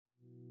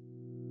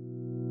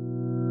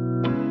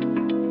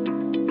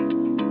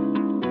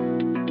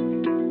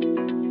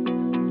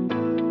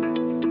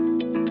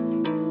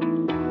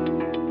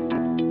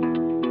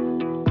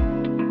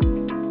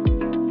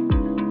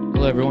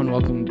everyone.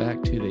 Welcome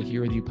back to the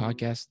Here With You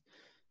podcast.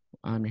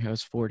 I'm your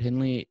host, Ford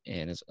Henley,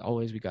 and as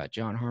always, we got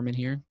John Harmon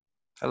here.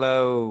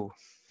 Hello.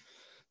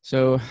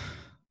 So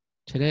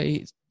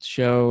today's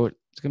show,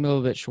 it's going to be a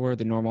little bit shorter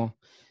than normal,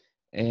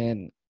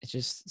 and it's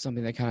just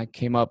something that kind of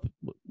came up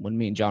when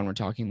me and John were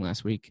talking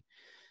last week.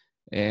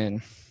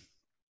 And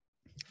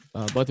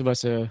both of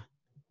us,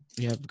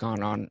 we have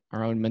gone on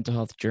our own mental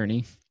health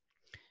journey.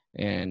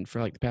 And for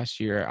like the past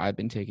year, I've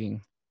been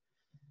taking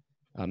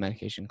a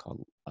medication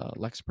called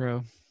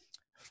Lexapro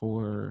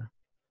for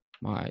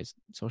my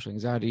social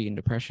anxiety and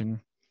depression.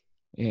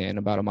 And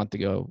about a month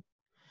ago,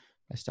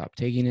 I stopped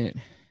taking it.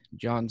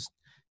 John's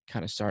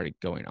kind of started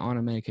going on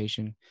a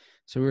medication.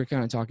 So we were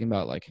kind of talking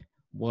about like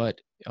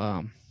what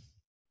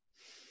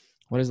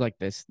is like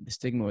the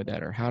stigma with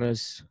that, or how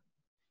does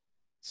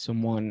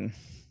someone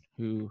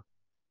who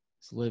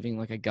is living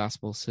like a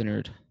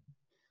gospel-centered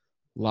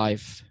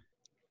life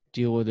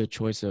deal with the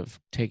choice of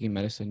taking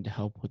medicine to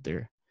help with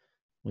their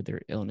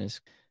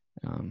illness?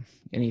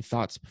 Any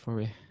thoughts before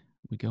we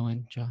go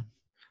in, John?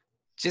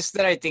 Just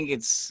that I think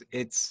it's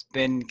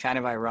been kind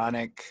of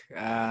ironic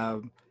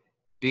because,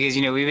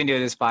 we've been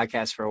doing this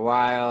podcast for a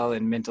while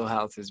and mental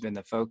health has been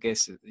the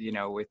focus,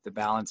 with the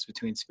balance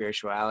between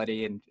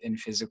spirituality and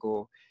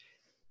physical,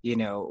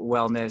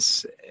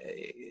 wellness.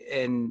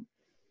 And,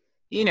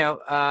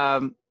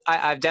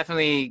 I've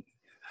definitely,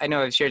 I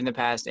know I've shared in the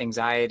past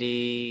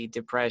anxiety,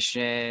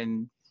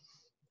 depression,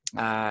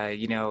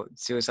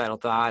 suicidal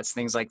thoughts,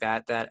 things like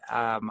that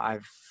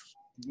I've,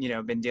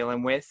 been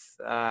dealing with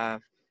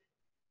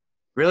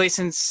really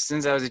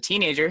since I was a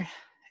teenager.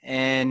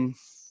 And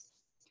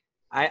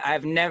I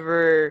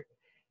didn't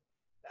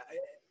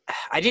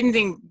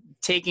think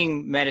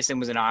taking medicine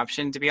was an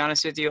option, to be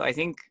honest with you. I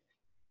think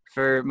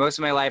for most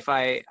of my life,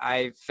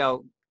 I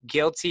felt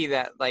guilty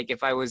that like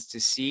if I was to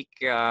seek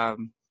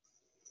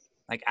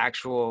like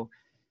actual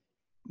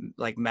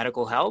like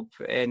medical help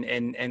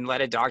and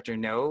let a doctor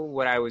know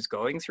what I was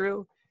going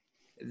through,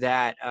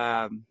 that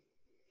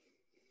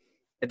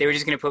they were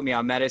just going to put me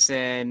on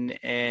medicine.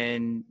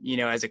 And,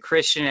 as a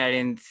Christian, I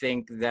didn't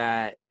think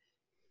that,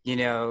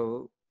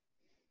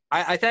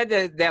 I thought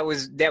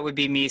that would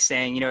be me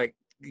saying,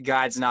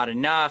 God's not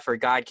enough, or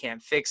God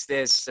can't fix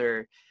this,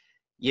 or,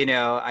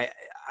 I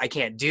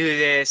can't do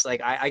this.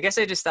 Like, I guess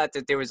I just thought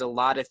that there was a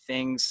lot of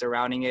things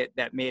surrounding it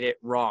that made it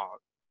wrong.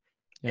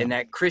 Yeah. And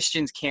that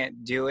Christians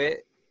can't do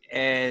it.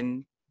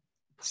 And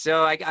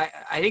so I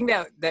think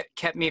that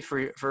kept me for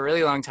a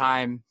really long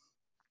time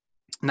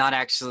not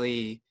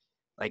actually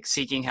like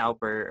seeking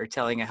help or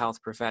telling a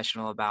health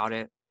professional about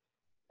it.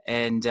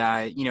 And,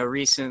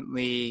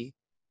 recently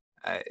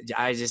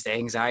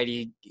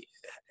anxiety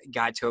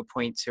got to a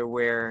point to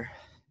where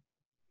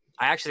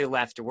I actually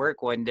left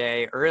work one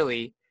day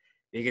early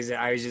because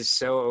I was just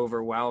so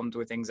overwhelmed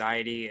with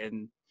anxiety,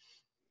 and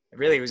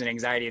really it was an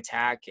anxiety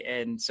attack.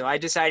 And so I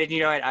decided,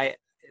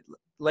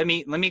 let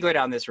me go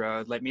down this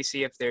road. Let me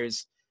see if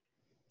there's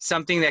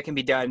something that can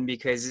be done,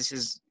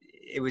 because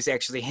it was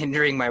actually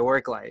hindering my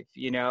work life,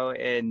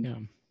 and yeah.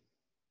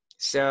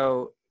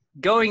 So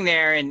going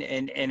there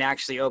and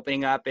actually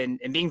opening up and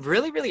being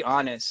really, really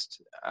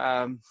honest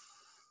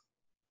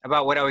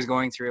about what I was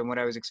going through and what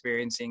I was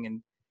experiencing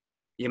and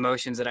the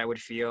emotions that I would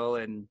feel,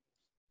 and,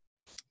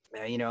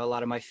 a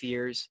lot of my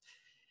fears.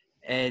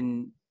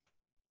 And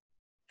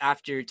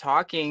after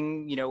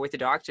talking, with the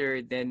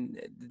doctor, then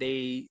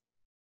they,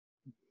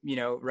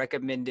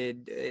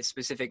 recommended a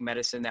specific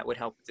medicine that would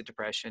help with the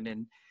depression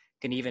and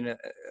can even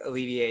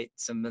alleviate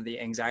some of the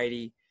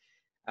anxiety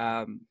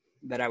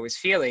that I was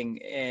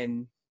feeling.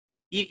 And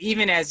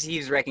even as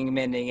he's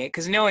recommending it,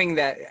 because knowing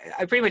that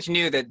I pretty much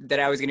knew that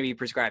I was going to be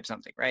prescribed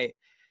something, right?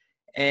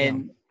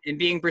 And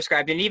being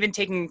prescribed, and even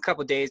taking a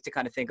couple of days to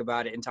kind of think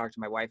about it and talk to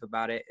my wife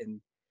about it,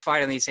 and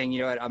finally saying,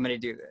 you know what, I'm going to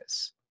do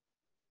this.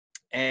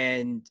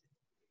 And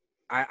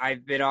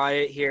I've been on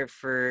it here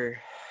for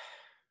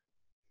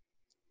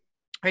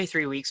maybe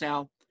 3 weeks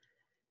now.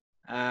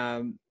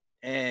 And,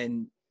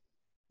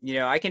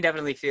 I can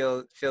definitely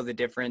feel the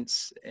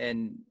difference,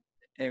 and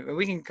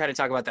we can kind of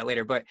talk about that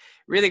later. But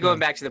really going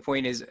back to the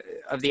point is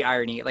of the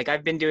irony. Like,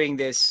 I've been doing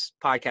this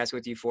podcast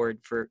with you for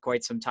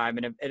quite some time,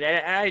 and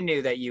I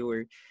knew that you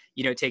were,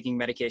 taking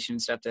medication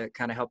and stuff to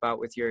kind of help out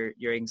with your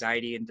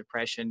anxiety and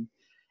depression,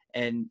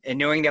 and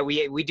knowing that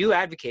we do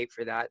advocate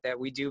for that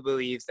we do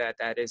believe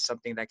that is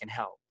something that can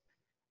help,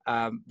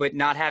 but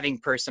not having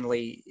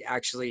personally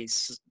actually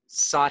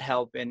sought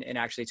help and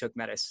actually took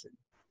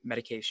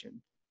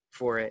medication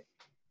for it.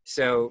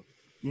 So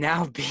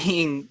now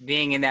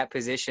being in that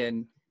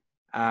position,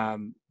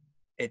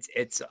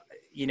 it's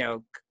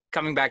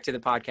coming back to the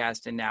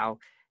podcast and now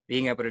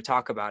being able to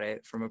talk about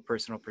it from a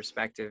personal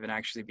perspective and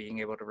actually being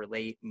able to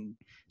relate and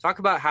talk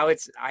about how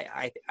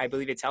I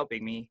believe it's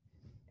helping me.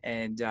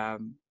 And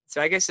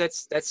so I guess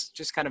that's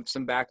just kind of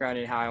some background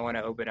in how I want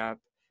to open up.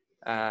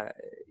 So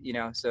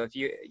if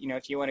you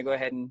want to go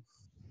ahead, and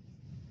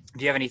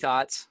do you have any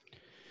thoughts?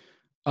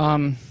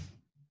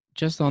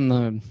 Just on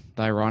the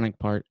ironic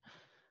part,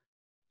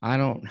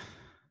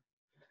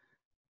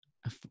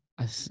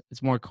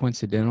 it's more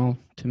coincidental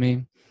to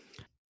me,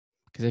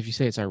 because if you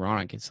say it's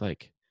ironic, it's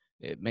like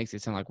it makes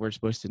it sound like we're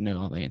supposed to know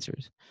all the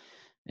answers.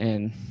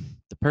 And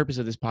the purpose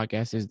of this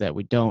podcast is that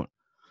we don't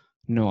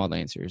know all the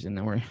answers, and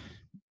that we're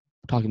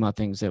talking about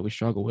things that we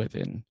struggle with,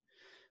 and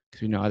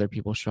because we know other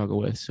people struggle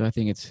with. So I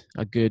think it's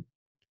a good,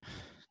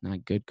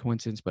 not good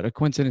coincidence, but a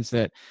coincidence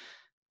that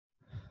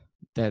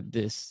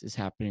this is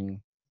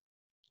happening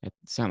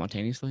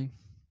simultaneously,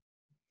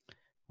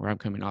 where I'm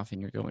coming off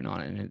and you're going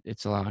on, and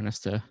it's allowing us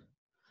to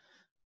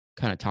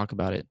kind of talk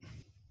about it.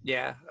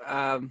 Yeah,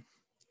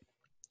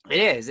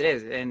 it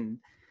is. And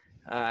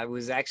I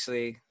was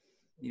actually,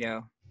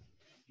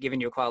 giving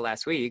you a call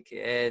last week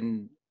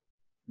and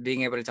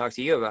being able to talk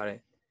to you about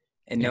it,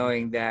 and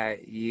knowing that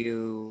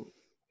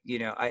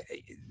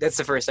that's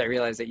the first I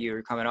realized that you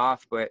were coming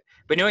off, but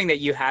knowing that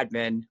you had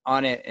been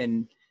on it,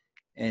 and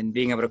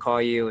being able to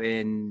call you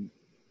and,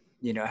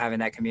 having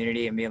that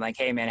community and being like,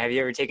 hey man, have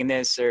you ever taken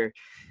this? Or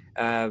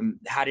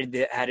how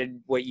did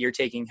what you're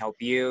taking help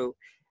you?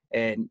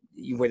 And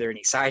were there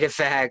any side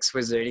effects?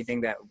 Was there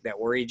anything that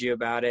worried you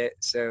about it?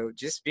 So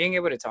just being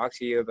able to talk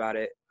to you about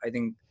it, I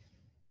think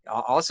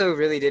also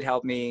really did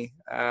help me,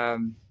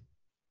 in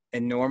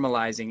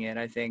normalizing it.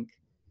 I think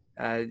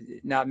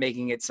not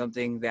making it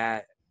something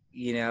that,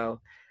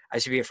 I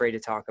should be afraid to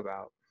talk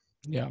about.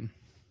 Yeah.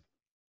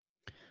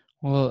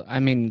 Well, I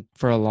mean,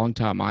 for a long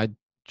time, I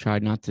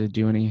tried not to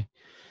do any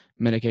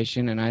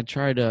medication, and I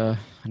tried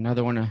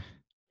another one a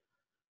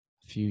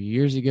few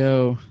years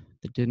ago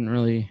that didn't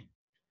really,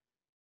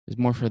 it was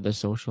more for the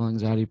social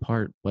anxiety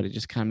part, but it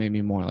just kind of made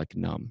me more like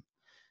numb,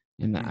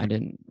 and I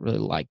didn't really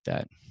like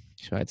that.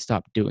 So I'd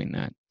stopped doing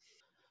that.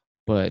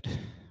 But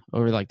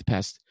over like the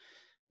past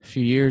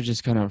few years,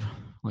 just kind of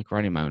like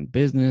running my own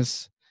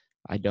business,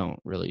 I don't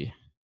really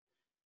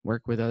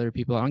work with other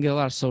people. I don't get a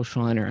lot of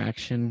social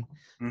interaction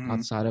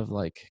outside of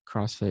like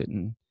CrossFit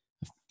and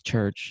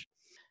church.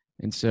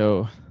 And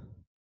so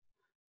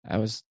I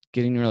was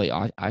getting really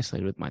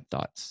isolated with my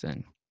thoughts,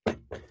 and they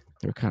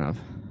were kind of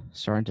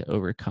starting to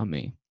overcome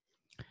me.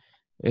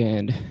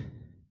 And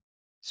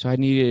so I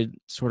needed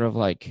sort of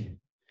like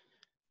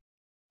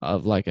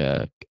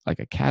a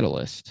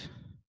catalyst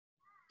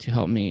to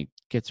help me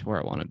get to where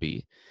I want to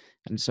be.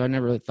 And so I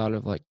never really thought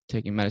of like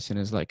taking medicine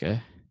as like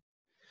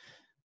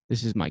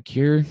this is my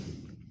cure.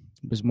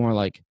 It was more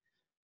like,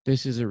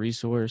 this is a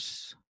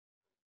resource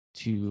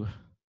to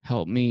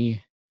help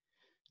me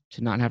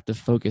to not have to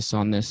focus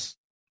on this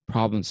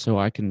problem, so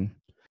I can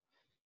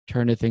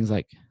turn to things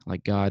like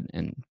God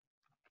and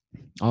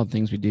all the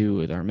things we do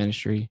with our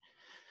ministry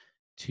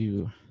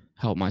to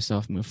help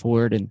myself move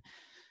forward.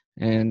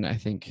 And I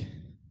think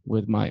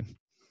with my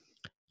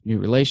new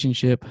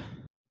relationship,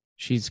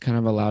 she's kind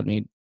of allowed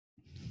me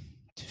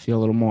to feel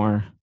a little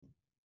more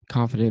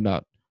confident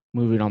about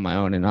moving on my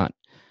own and not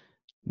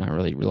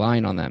really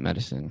relying on that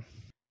medicine.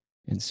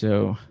 And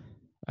so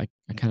I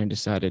kind of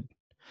decided,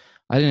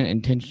 I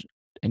didn't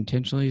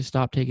intentionally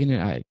stop taking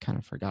it. I kind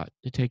of forgot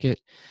to take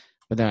it,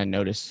 but then I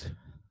noticed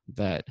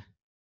that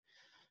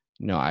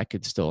I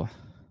could still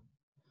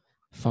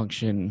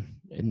function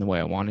in the way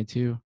I wanted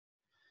to.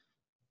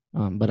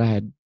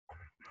 But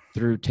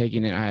through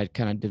taking it, I had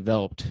kind of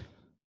developed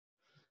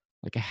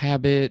like a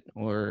habit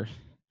or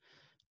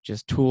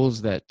just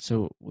tools that,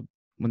 so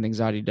when the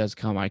anxiety does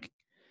come, I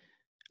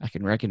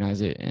can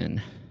recognize it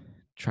and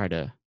try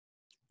to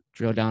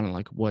drill down on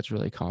like what's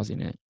really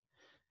causing it.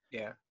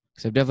 Yeah.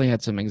 Because I've definitely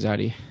had some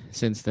anxiety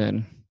since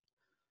then,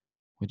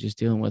 with just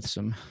dealing with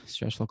some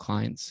stressful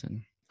clients,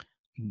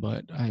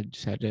 but I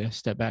just had to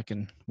step back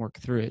and work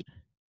through it.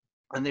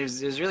 And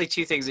there's really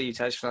two things that you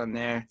touched on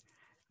there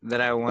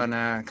that I want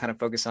to kind of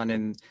focus on.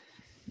 And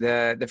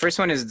the first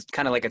one is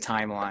kind of like a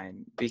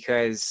timeline,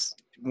 because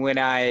when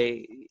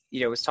I,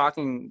 was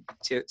talking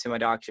to my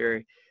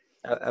doctor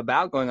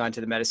about going on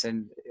to the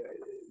medicine,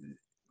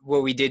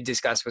 what we did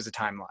discuss was a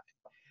timeline.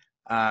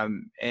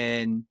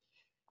 And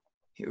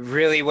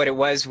really what it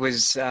was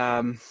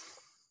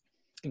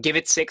give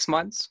it 6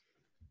 months.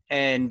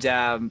 And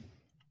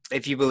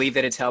if you believe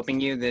that it's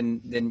helping you,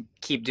 then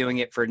keep doing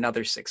it for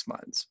another 6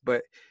 months.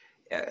 But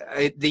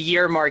the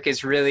year mark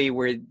is really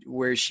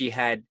where she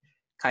had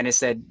kind of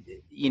said,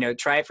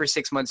 try it for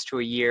 6 months to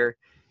a year,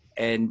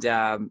 and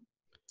then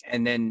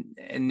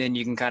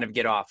you can kind of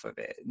get off of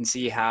it and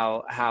see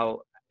how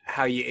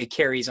it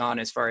carries on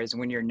as far as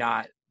when you're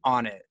not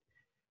on it.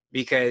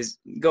 Because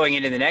going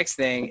into the next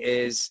thing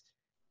is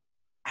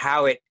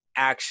how it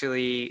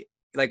actually,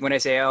 like when I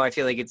say, oh, I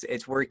feel like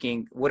it's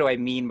working, what do I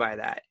mean by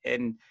that?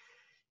 And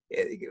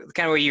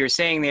kind of what you were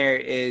saying there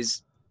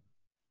is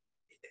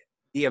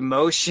the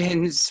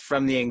emotions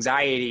from the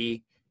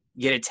anxiety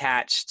get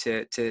attached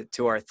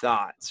to our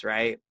thoughts,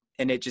 right?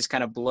 And it just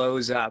kind of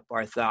blows up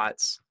our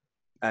thoughts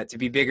to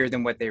be bigger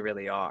than what they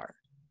really are.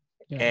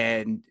 Yeah.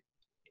 And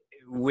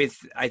with,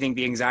 I think,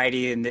 the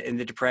anxiety and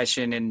the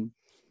depression, and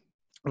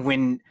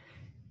when,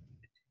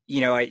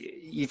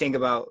 you think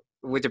about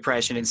with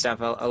depression and stuff,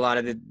 a lot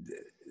of the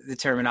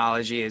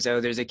terminology is,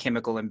 oh, there's a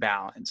chemical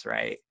imbalance,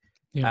 right?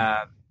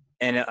 Yeah.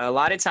 And a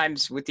lot of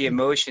times with the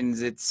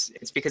emotions, it's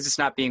because it's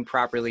not being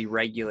properly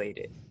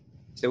regulated.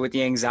 So with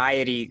the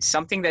anxiety,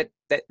 something that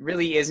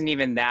really isn't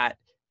even that,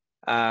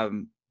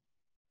 um,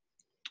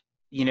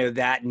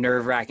 that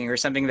nerve wracking, or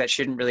something that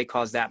shouldn't really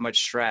cause that much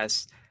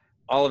stress,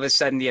 all of a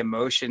sudden the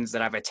emotions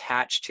that I've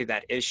attached to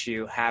that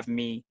issue have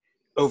me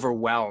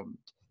overwhelmed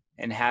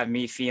and have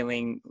me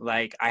feeling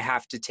like I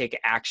have to take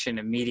action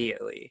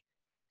immediately.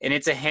 And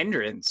it's a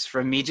hindrance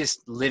from me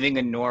just living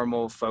a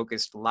normal,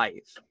 focused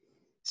life.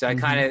 So I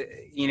kind of,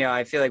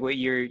 I feel like what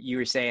you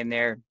were saying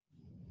there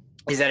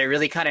is that it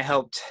really kind of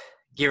helped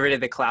get rid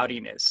of the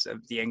cloudiness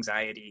of the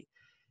anxiety,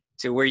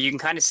 to where you can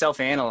kind of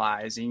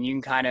self-analyze and you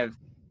can kind of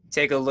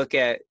take a look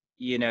at,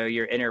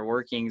 your inner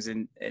workings,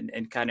 and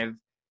kind of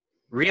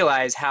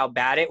realize how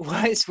bad it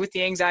was with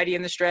the anxiety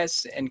and the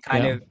stress, and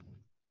kind Yeah. of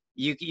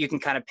you can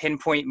kind of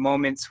pinpoint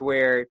moments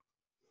where,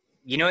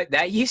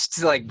 that used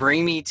to like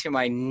bring me to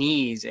my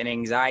knees in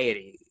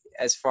anxiety,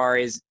 as far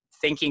as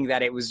thinking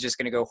that it was just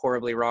going to go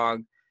horribly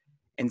wrong.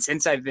 And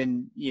since I've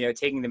been,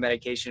 taking the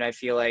medication, I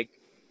feel like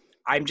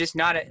I'm just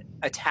not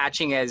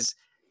attaching as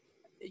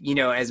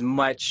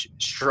much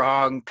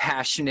strong,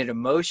 passionate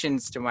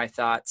emotions to my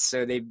thoughts.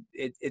 So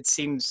it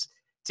seems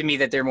to me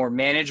that they're more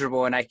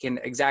manageable, and I can,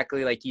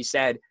 exactly like you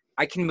said,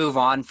 I can move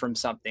on from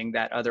something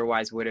that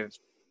otherwise would have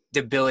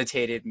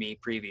debilitated me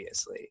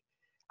previously.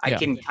 I Yeah.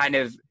 can kind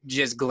of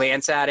just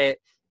glance at it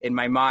in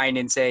my mind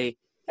and say,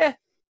 that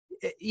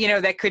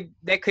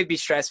could be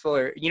stressful,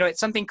 or,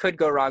 something could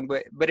go wrong,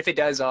 but if it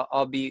does,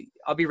 I'll be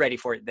ready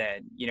for it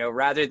then,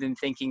 rather than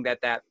thinking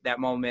that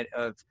moment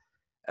of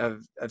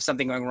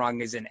something going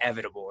wrong is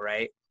inevitable,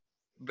 right?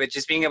 But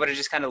just being able to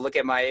just kind of look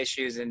at my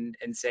issues and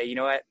say, you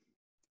know what,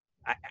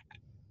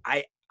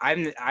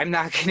 I'm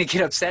not going to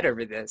get upset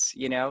over this.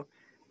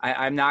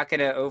 I'm not going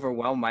to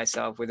overwhelm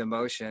myself with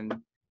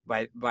emotion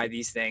by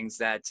these things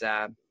that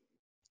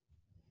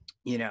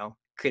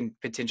can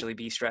potentially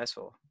be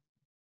stressful.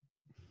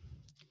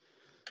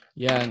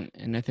 Yeah,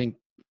 and I think,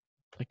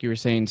 like you were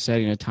saying,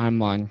 setting a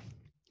timeline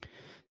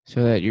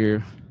so that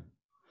you're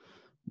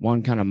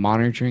kind of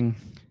monitoring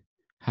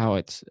how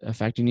it's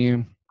affecting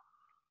you,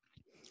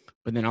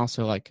 but then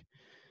also like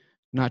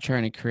not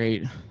trying to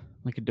create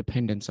like a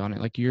dependence on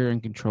it. Like you're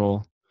in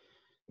control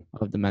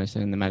of the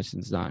medicine and the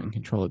medicine's not in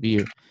control of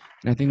you.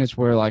 And I think that's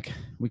where like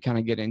we kind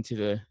of get into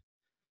the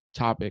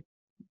topic,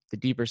 the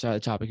deeper side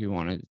of the topic we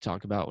wanted to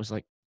talk about was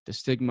like the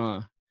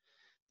stigma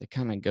that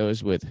kind of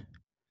goes with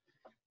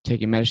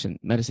taking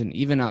medicine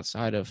even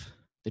outside of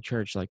the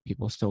church. Like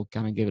people still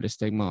kind of give it a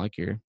stigma, like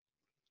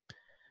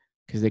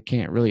because they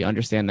can't really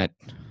understand that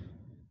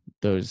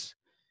those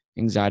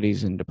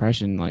anxieties and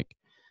depression, like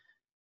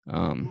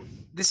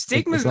the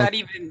stigma is not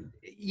even,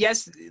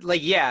 yes,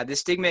 like, yeah, the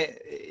stigma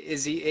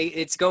is,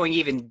 it's going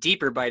even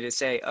deeper by to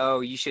say, oh,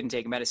 you shouldn't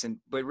take medicine.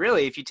 But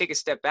really, if you take a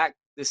step back,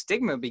 the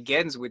stigma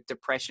begins with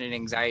depression and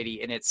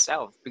anxiety in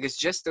itself, because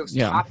just those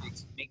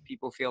topics make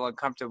people feel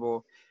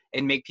uncomfortable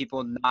and make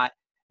people not,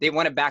 they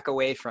want to back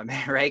away from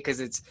it, right? Because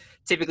it's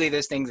typically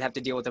those things have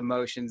to deal with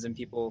emotions, and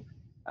people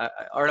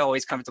aren't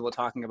always comfortable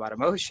talking about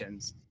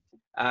emotions.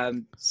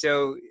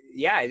 So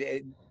yeah,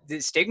 the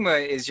stigma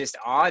is just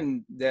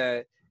on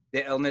the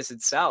illness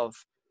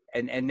itself,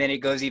 and then it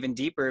goes even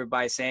deeper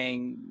by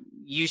saying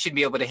you should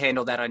be able to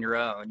handle that on your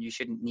own. You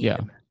shouldn't need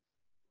them.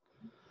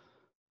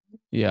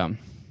 Yeah.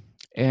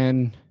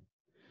 And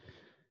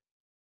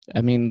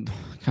I mean,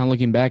 kind of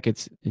looking back,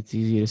 it's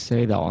easy to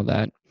say all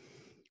that,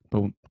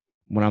 but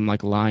when I'm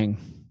like lying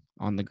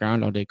on the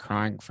ground all day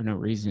crying for no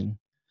reason,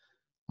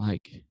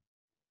 like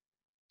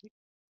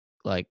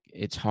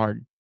it's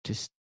hard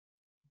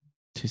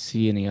to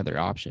see any other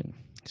option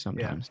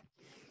sometimes.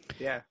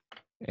 Yeah.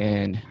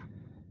 And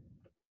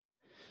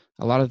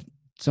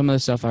some of the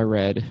stuff I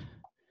read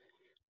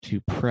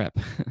to prep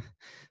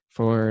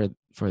for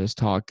this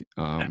talk.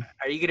 Are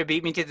you gonna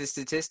beat me to the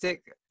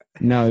statistic?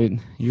 No,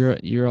 you're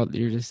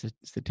just a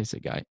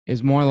statistic guy.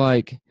 It's more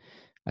like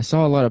I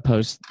saw a lot of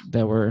posts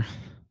that were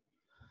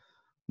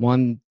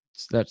one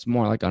that's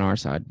more like on our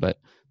side, but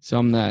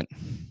some that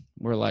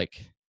were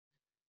like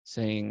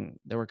saying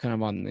they were kind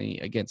of on the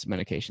against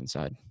medication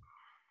side.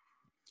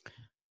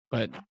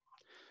 But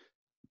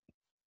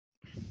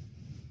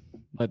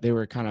they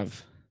were kind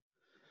of,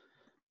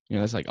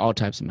 it's like all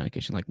types of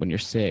medication. Like when you're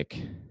sick,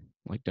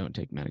 like don't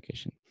take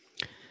medication.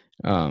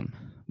 But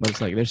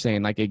it's like they're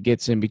saying like it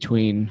gets in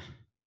between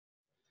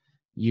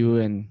you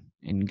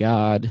and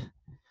God.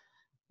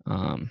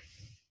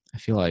 I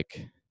feel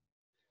like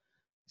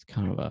it's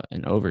kind of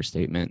an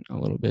overstatement a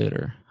little bit,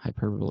 or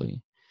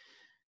hyperbole,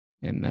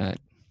 in that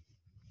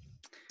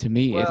to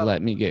me it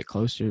let me get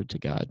closer to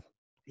God.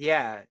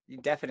 Yeah,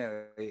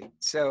 definitely.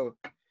 So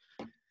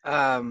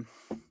when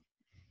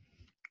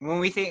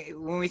we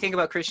think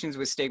about Christians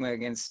with stigma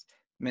against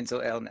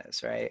mental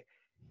illness, right?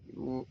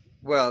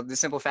 Well, the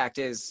simple fact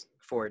is,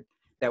 Ford,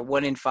 that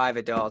 1 in 5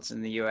 adults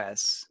in the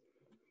U.S.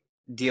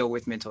 deal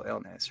with mental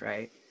illness,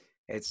 right?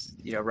 It's,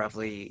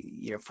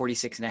 roughly,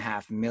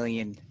 46.5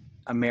 million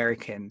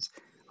Americans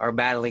are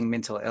battling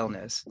mental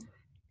illness.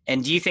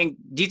 And do you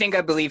think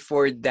I believe,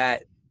 Ford,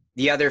 that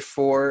the other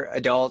 4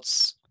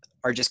 adults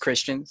are just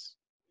Christians?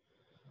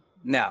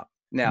 No.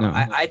 No, No.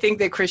 I think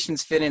that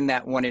Christians fit in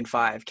that 1 in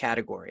 5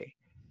 category.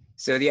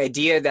 So the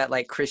idea that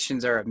like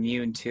Christians are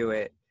immune to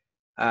it,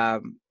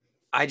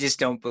 I just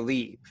don't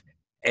believe.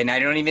 And I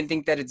don't even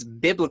think that it's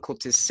biblical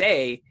to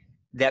say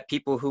that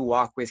people who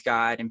walk with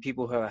God and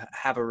people who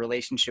have a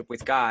relationship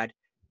with God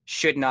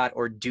should not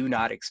or do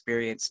not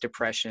experience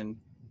depression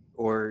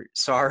or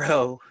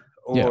sorrow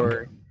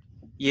or,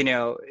 you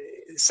know,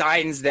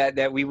 signs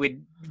that we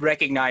would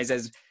recognize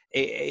as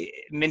a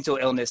mental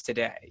illness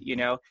today. You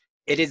know,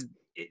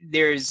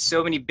 there's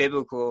so many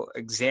biblical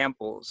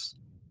examples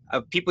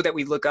of people that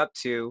we look up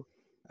to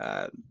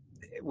uh,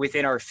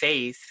 within our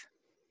faith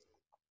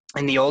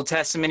in the Old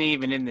Testament,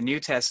 even in the New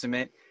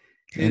Testament,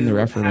 In the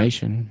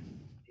Reformation.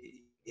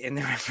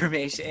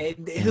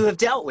 Who have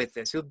dealt with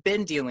this, who have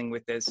been dealing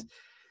with this.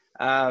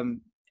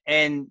 And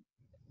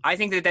I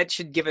think that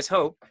should give us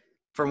hope,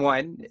 for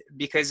one,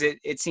 because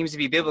it seems to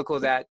be biblical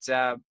that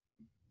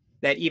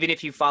that even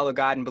if you follow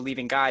God and believe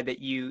in God, that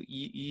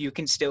you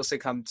can still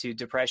succumb to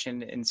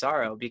depression and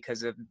sorrow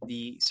because of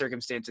the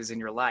circumstances in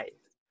your life.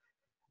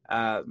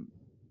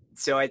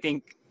 So I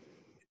think,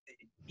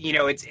 you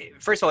know,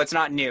 first of all, it's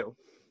not new,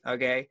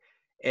 okay?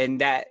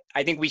 And that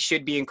I think we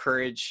should be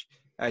encouraged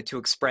to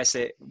express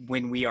it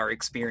when we are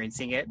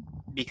experiencing it,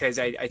 because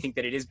I think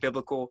that it is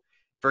biblical.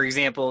 For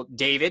example,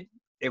 David,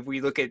 if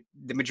we look at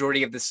the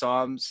majority of the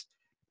Psalms,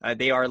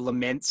 they are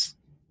laments,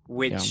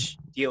 which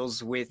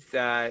deals with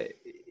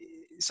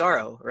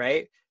sorrow,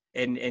 right?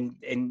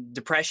 And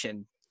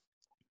depression.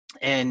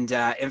 And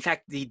in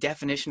fact, the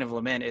definition of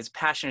lament is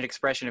passionate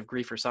expression of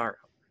grief or sorrow.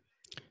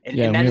 And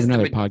we have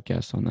another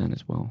podcast on that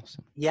as well.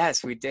 So.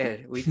 Yes, we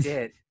did.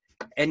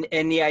 And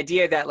the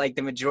idea that like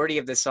the majority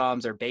of the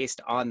Psalms are based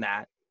on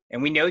that.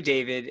 And we know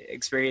David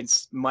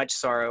experienced much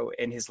sorrow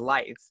in his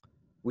life.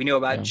 We know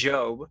about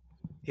Job,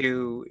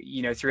 who,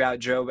 you know, throughout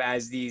Job,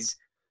 as these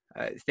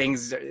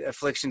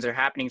afflictions are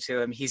happening to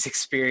him, he's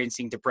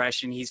experiencing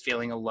depression. He's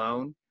feeling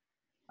alone.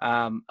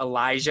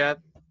 Elijah,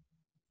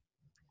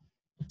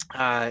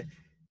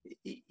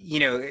 you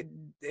know,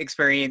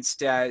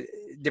 experienced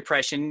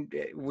depression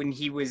when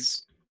he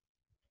was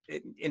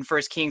in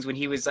First Kings, when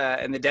he was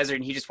in the desert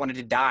and he just wanted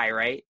to die,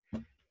 right?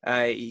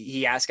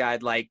 He asked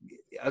God, like,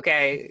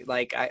 okay,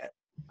 like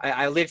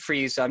I lived for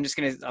you, so I'm just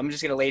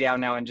gonna lay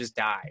down now and just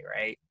die,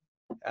 right?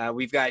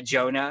 We've got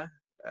Jonah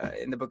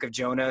in the book of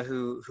Jonah,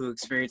 who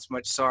experienced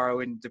much sorrow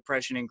and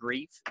depression and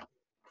grief.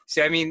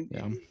 So I mean,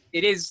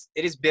 it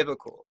is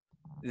biblical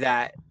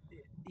that,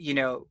 you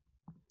know,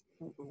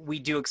 we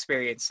do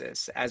experience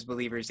this as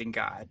believers in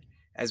God,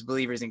 as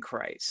believers in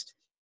Christ.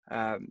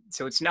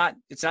 So it's not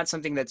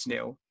something that's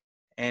new.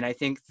 And I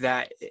think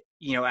that,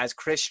 you know, as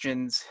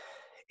Christians,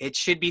 it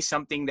should be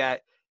something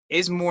that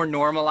is more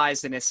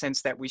normalized, in a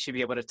sense that we should be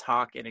able to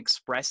talk and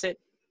express it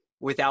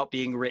without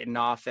being written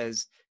off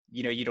as,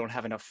 you know, you don't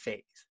have enough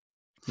faith.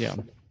 Yeah.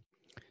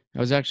 I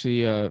was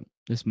actually,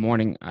 this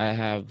morning, I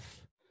have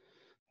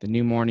the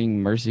New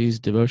Morning Mercies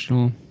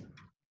devotional.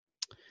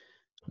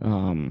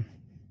 I'm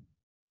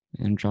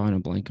drawing a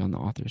blank on the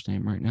author's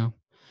name right now.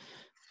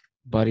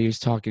 But he was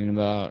talking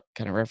about,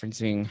 kind of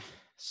referencing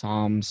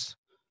Psalms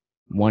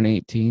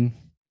 118.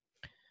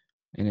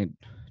 And it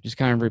just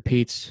kind of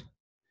repeats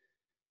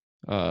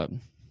to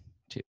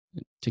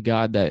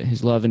God that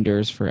his love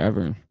endures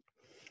forever.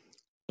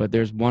 But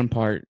there's one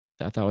part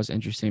that I thought was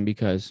interesting,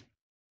 because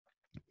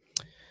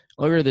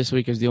earlier this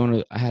week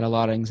I had a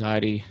lot of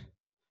anxiety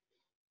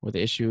with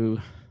the issue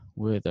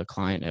with a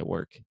client at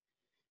work.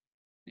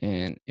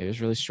 And it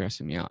was really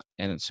stressing me out.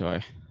 And so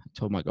I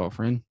told my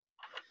girlfriend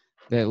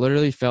that it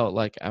literally felt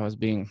like I was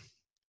being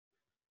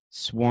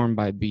swarmed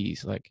by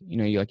bees. Like, you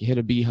know, you hit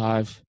a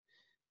beehive,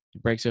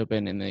 it breaks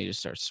open, and they just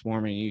start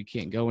swarming. You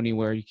can't go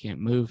anywhere. You can't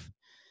move.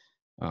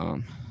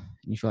 You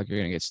feel like you're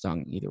going to get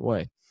stung either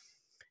way.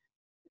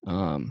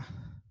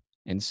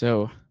 And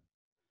so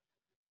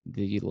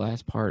the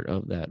last part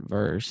of that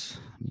verse,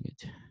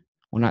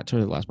 not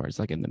totally the last part, it's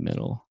like in the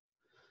middle.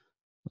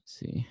 Let's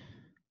see.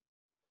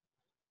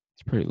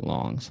 It's pretty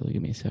long, so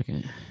give me a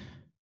second.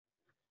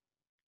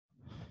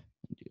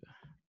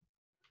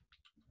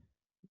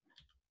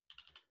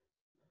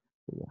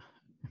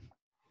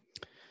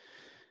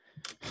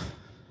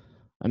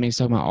 I mean, he's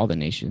talking about all the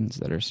nations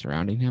that are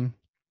surrounding him.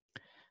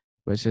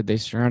 But it said, they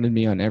surrounded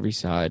me on every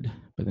side,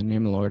 but the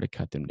name of the Lord had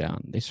cut them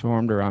down. They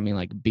swarmed around me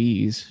like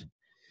bees,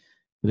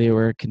 but they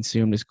were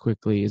consumed as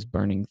quickly as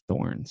burning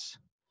thorns.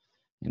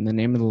 In the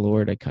name of the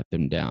Lord, I cut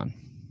them down.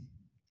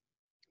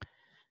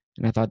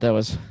 And I thought that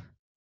was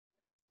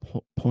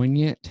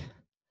poignant.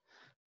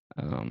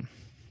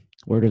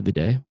 Word of the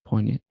day,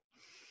 poignant.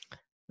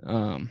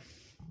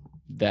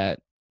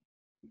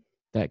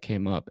 That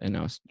came up, and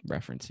I was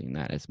referencing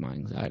that as my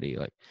anxiety,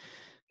 like,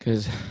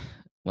 because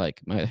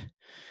like my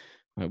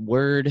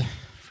word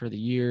for the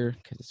year,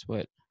 because it's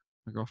what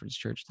my girlfriend's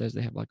church does,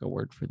 they have like a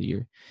word for the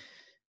year.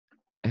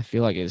 I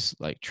feel like it's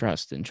like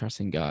trust and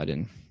trusting God.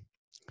 And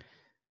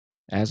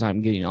as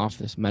I'm getting off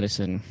this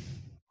medicine,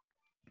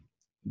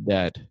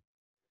 that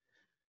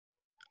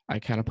I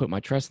kind of put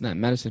my trust in that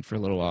medicine for a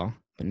little while,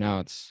 but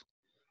now it's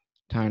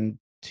time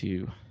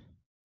to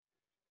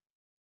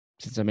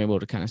since I'm able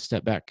to kind of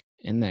step back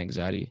in the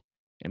anxiety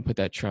and put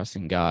that trust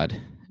in God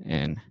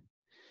and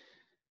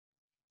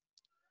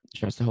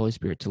trust the Holy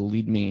Spirit to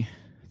lead me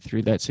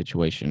through that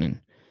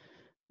situation,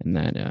 and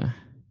that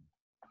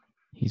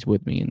He's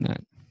with me in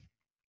that.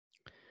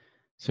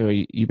 So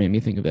you made me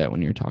think of that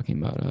when you were talking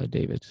about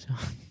David. So.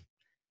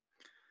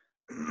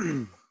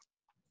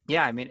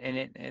 Yeah, I mean,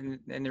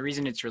 and the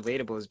reason it's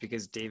relatable is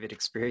because David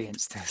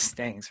experienced those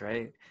things,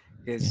 right?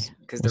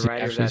 Because the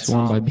writer of that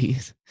swarmed by psalm.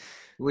 bees?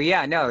 Well,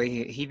 yeah, no,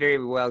 he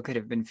very well could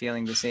have been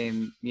feeling the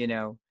same,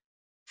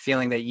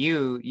 feeling that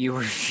you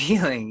were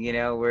feeling,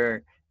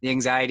 where the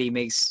anxiety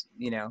makes,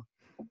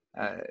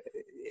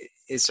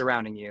 is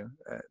surrounding you,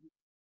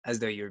 as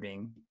though you were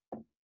being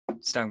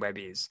stung by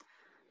bees.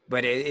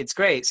 But it's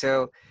great.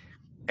 So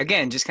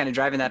again, just kind of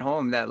driving that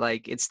home that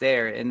like it's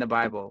there in the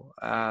Bible.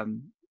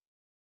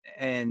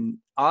 And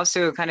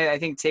also kind of, I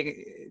think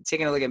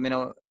taking a look at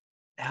mental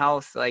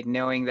health, like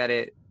knowing that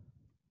it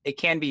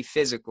can be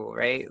physical,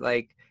 right?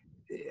 Like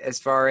as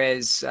far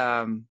as,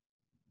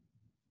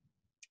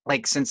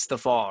 like since the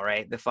fall,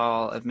 right? The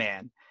fall of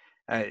man,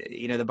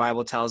 the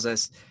Bible tells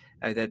us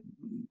that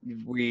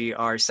we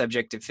are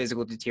subject to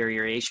physical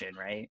deterioration,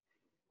 right?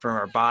 From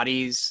our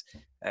bodies,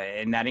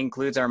 and that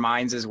includes our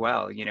minds as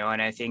well,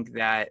 and I think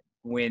that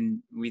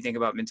when we think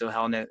about mental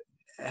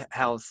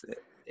health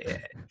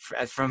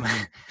from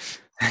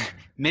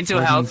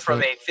mental health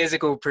from a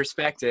physical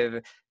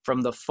perspective,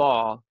 from the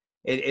fall,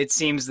 it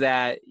seems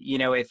that,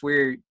 if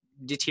we're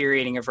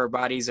deteriorating, if our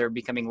bodies are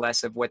becoming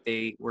less of what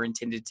they were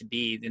intended to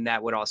be, then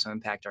that would also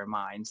impact our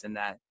minds, and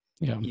that,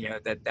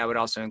 that would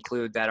also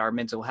include that our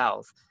mental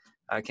health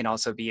can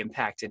also be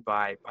impacted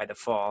by the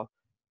fall.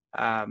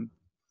 And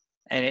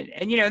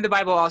the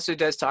Bible also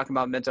does talk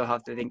about mental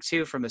health, I think,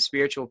 too, from a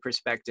spiritual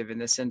perspective, in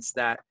the sense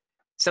that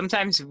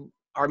sometimes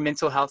our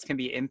mental health can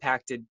be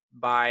impacted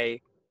by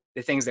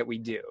the things that we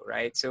do,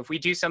 right? So if we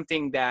do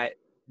something that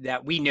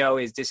we know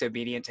is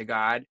disobedient to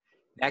God,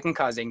 that can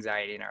cause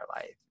anxiety in our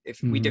life.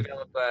 If we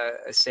develop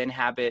a sin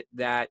habit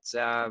that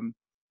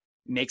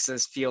makes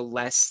us feel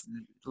less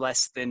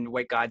than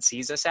what God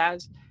sees us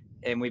as,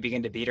 and we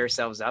begin to beat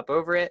ourselves up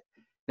over it,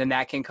 then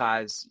that can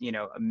cause,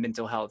 a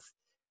mental health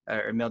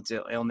or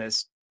mental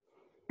illness.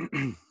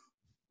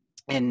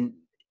 And,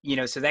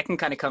 so that can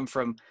kind of come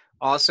from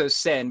also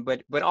sin,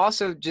 but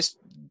also just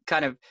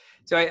kind of,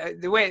 so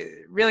the way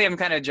really I'm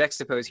kind of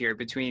juxtaposed here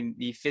between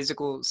the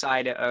physical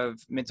side of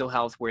mental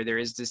health, where there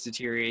is this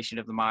deterioration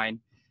of the mind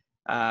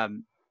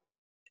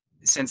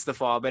since the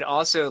fall, but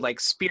also like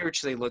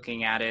spiritually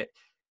looking at it,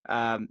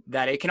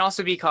 that it can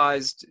also be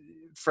caused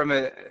from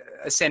a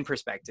sin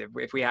perspective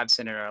if we have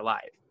sin in our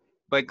life.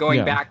 But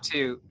going back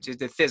to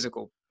the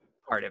physical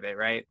part of it,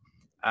 right?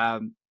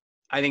 I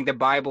think the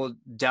Bible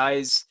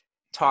does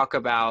talk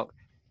about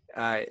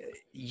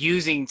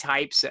using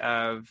types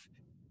of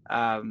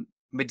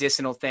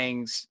medicinal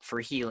things for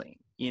healing.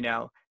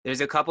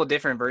 There's a couple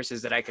different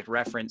verses that I could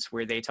reference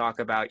where they talk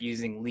about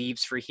using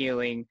leaves for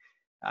healing.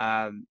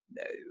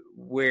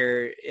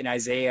 Where in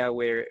Isaiah,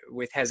 where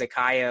with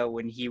Hezekiah,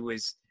 when he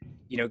was,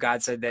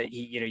 God said that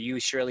you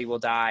surely will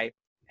die,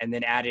 and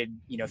then added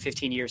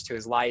 15 years to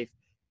his life.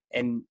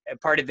 And a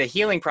part of the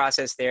healing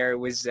process there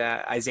was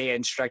Isaiah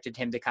instructed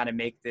him to kind of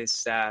make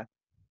this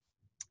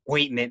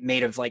ointment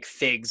made of like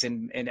figs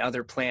and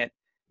other plant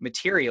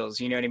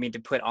materials, you know what I mean, to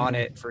put on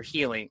it for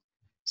healing.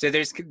 So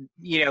there's,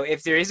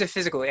 if there is a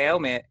physical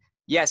ailment,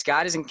 yes,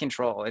 God is in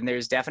control, and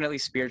there's definitely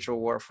spiritual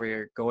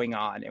warfare going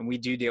on, and we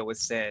do deal with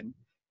sin,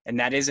 and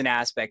that is an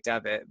aspect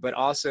of it. But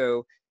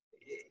also,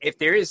 if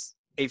there is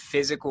a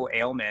physical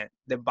ailment,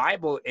 the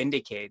Bible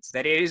indicates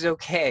that it is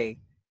okay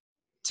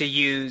to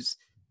use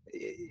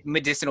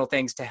medicinal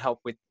things to help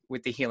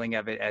with the healing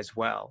of it as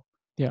well.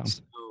 Yeah.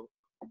 So,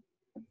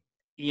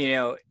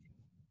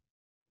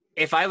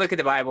 if I look at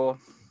the Bible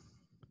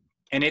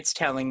and it's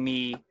telling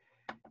me,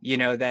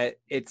 that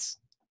it's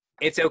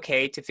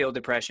okay to feel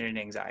depression and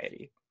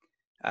anxiety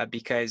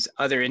because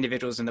other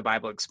individuals in the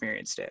Bible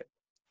experienced it.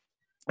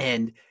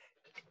 And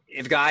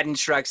if God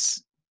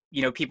instructs,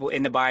 people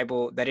in the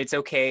Bible that it's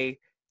okay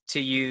to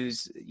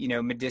use,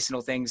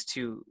 medicinal things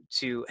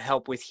to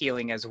help with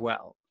healing as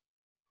well,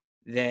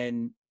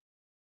 then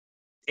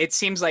it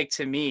seems like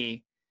to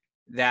me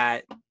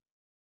that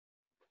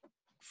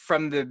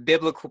from the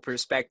biblical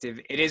perspective,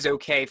 it is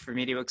okay for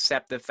me to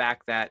accept the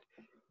fact that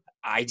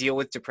I deal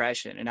with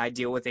depression and I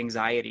deal with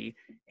anxiety,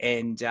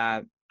 and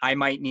I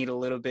might need a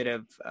little bit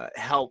of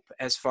help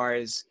as far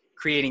as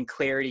creating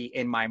clarity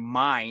in my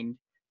mind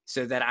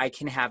so that I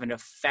can have an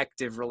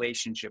effective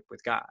relationship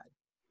with God.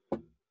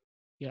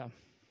 Yeah.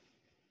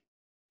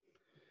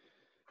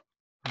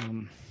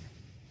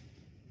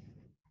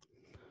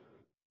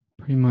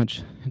 Pretty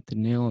much hit the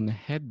nail on the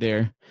head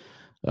there.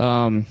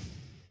 And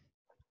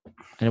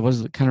I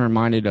was kind of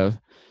reminded of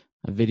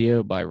a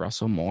video by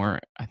Russell Moore.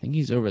 I think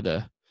he's over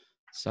the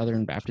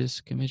Southern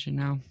Baptist Convention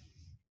now.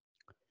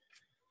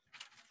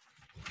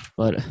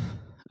 But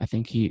I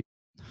think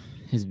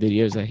his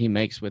videos that he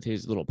makes with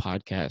his little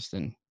podcast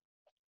and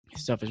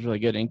his stuff is really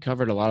good, and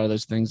covered a lot of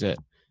those things that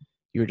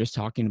you were just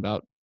talking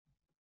about.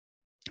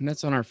 And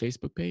that's on our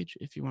Facebook page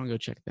if you want to go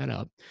check that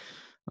out.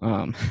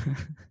 Um,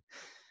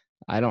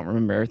 I don't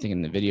remember everything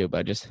in the video,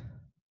 but just,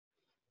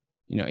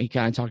 he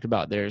kind of talked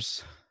about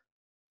there's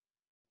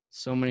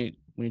so many,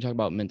 when you talk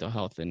about mental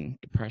health and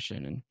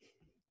depression, and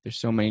there's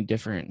so many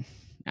different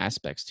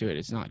aspects to it.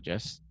 It's not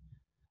just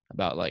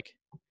about like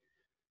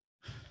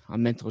a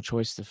mental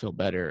choice to feel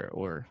better,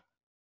 or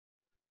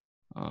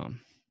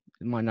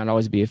it might not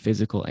always be a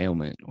physical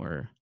ailment,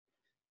 or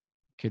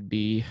could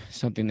be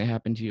something that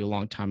happened to you a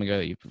long time ago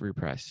that you've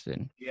repressed.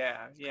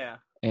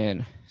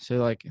 And so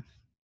like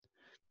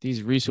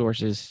these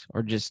resources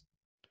are just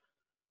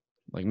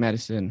like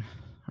medicine,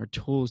 are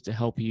tools to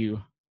help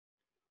you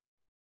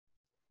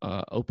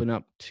open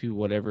up to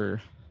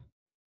whatever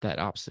that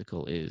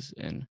obstacle is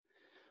and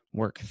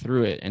work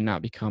through it, and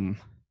not become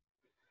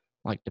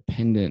like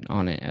dependent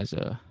on it as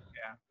a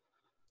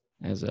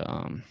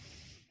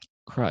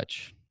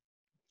crutch.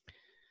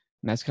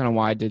 And that's kind of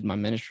why I did my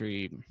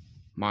ministry,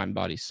 Mind,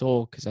 Body,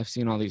 Soul, because I've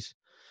seen all these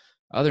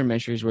other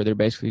ministries where they're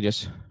basically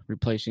just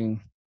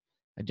replacing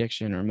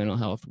addiction or mental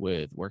health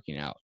with working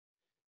out,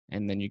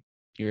 and then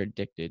you're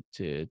addicted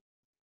to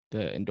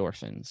the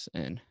endorphins,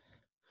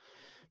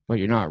 but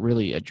you're not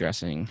really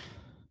addressing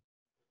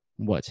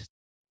what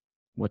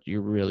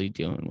you're really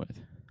dealing with.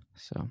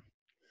 So,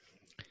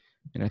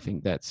 and I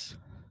think that's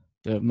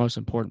the most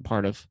important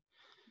part of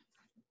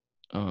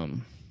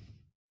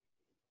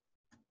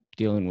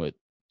dealing with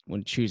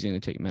when choosing to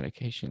take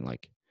medication.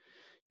 Like,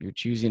 you're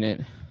choosing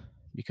it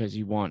because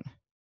you want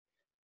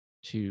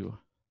to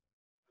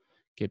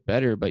get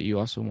better, but you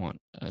also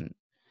want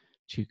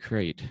to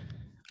create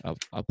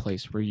a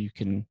place where you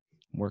can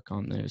work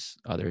on those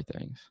other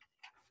things.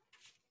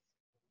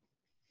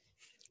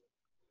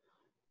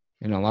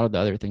 And a lot of the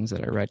other things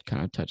that I read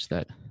kind of touch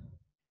that.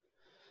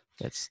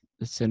 That's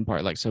the sin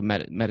part. Like, so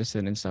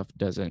medicine and stuff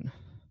doesn't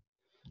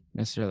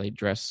necessarily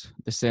address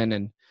the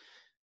sin.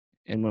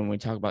 And when we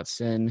talk about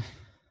sin,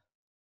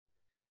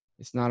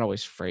 it's not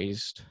always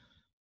phrased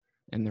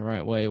in the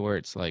right way, where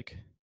it's like,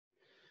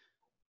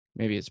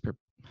 maybe it's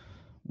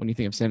when you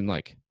think of sin,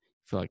 like,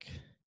 I feel like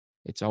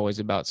it's always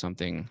about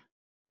something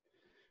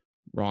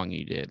wrong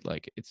you did.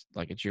 Like,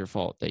 it's your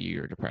fault that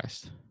you're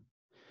depressed.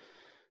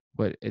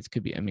 But it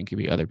could be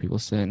other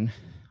people's sin,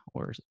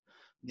 or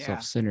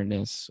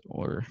self-centeredness,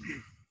 or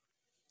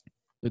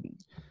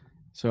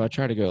so I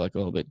try to go like a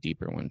little bit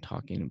deeper when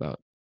talking about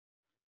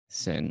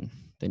sin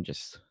than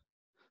just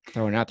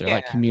throwing out there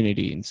like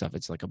community and stuff.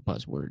 It's like a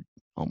buzzword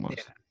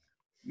almost.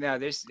 No,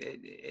 it's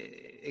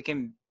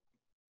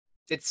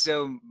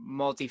so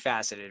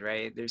multifaceted,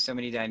 right? There's so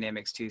many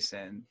dynamics to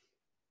sin.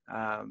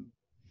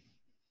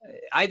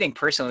 I think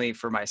personally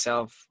for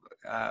myself,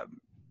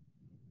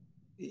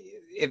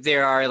 if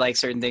there are like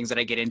certain things that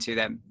I get into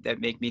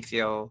that make me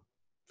feel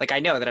like I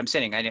know that I'm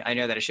sinning, I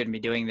know that I shouldn't be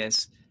doing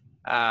this,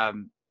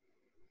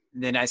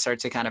 then I start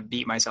to kind of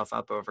beat myself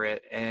up over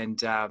it.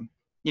 And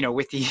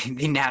with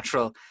the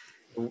natural,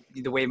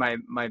 the way my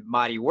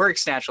body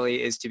works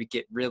naturally is to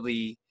get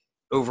really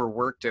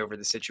overworked over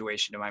the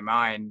situation in my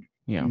mind,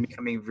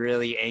 becoming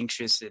really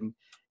anxious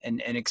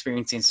and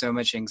experiencing so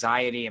much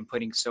anxiety and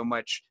putting so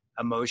much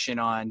emotion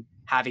on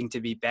having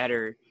to be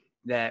better,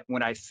 that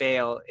when I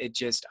fail,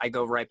 I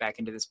go right back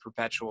into this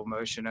perpetual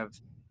motion of,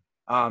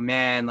 oh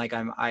man, like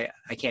I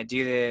can't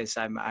do this.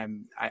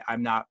 I'm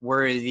not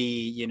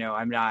worthy.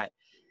 I'm not,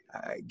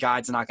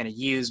 God's not going to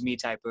use me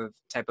type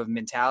of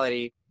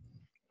mentality.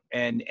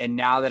 And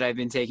now that I've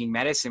been taking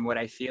medicine, what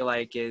I feel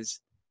like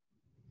is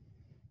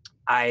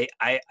I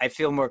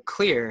feel more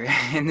clear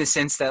in the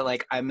sense that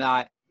like I'm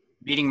not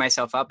beating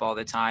myself up all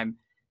the time.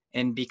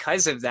 And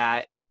because of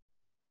that,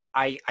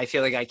 I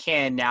feel like I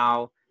can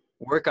now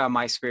work on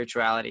my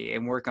spirituality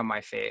and work on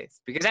my faith,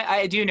 because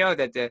I do know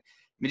that the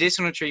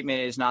medicinal treatment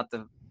is not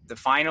the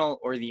final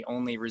or the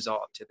only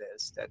result to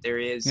this, that there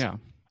is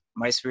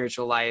my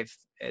spiritual life,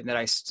 and that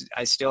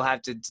I still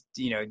have to,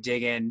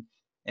 dig in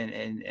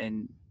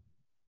and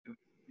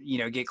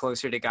get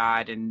closer to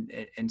God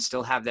and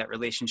still have that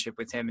relationship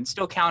with him, and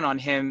still count on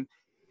him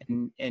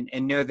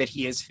and know that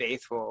he is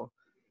faithful,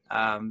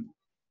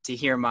 to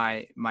hear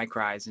my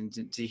cries,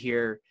 and to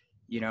hear,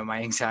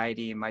 my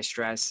anxiety and my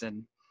stress.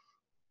 And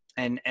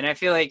I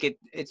feel like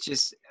it's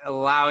just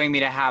allowing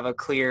me to have a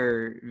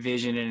clear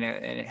vision,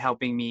 and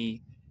helping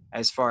me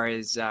as far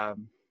as,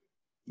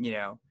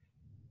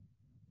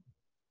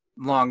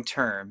 long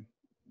term,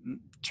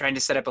 trying to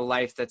set up a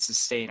life that's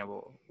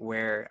sustainable,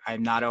 where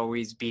I'm not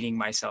always beating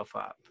myself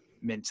up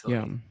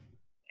mentally,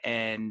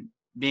 and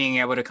being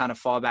able to kind of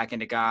fall back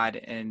into God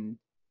and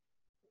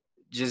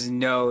just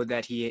know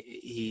that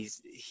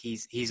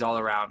he's all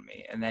around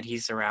me, and that he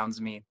surrounds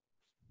me,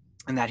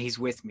 and that he's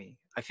with me.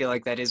 I feel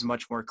like that is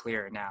much more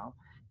clear now,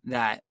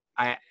 that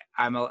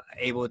I'm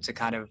able to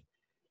kind of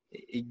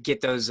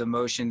get those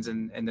emotions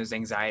and those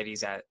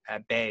anxieties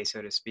at bay,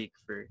 so to speak,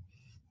 for,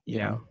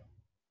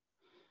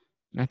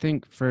 I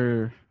think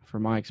for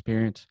my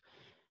experience,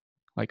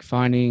 like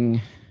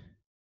finding,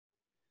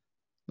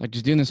 like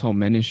just doing this whole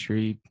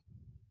ministry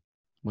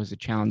was a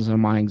challenge on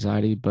my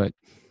anxiety, but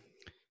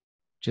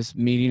just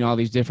meeting all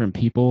these different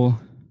people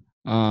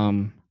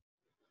and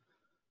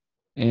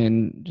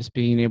just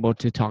being able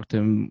to talk to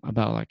them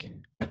about like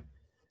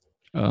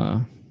uh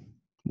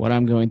what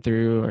I'm going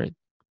through or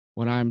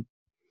what I'm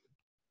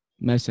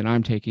medicine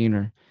I'm taking,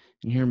 or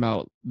and hearing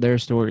about their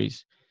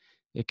stories,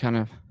 it kind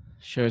of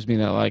shows me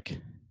that like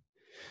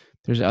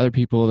there's other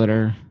people that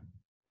are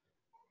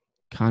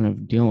kind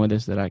of dealing with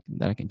this that I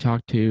can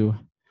talk to,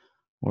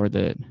 or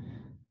that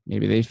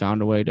maybe they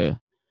found a way to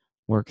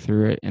work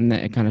through it, and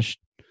that it kind of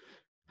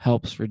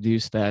helps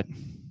reduce that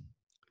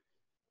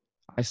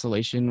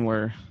isolation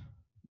where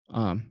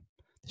the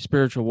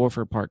spiritual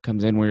warfare part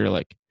comes in, where you're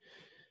like,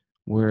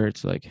 where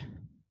it's like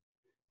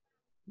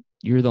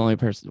you're the only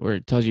person, where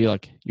it tells you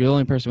like you're the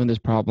only person with this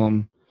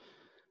problem.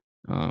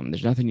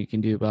 There's nothing you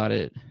can do about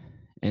it,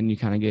 and you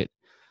kind of get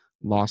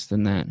lost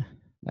in that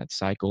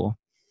cycle.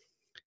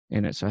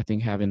 And so I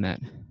think having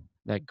that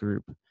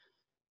group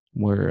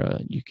where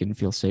you can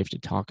feel safe to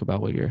talk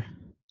about what you're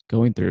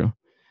going through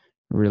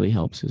really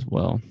helps as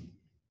well.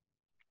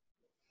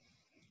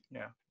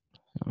 Yeah.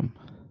 Um,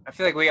 I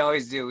feel like we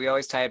always do. We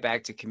always tie it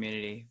back to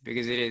community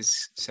because it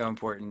is so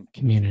important.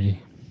 Community.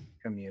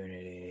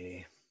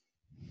 Community.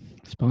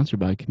 Sponsored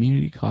by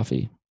Community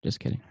Coffee.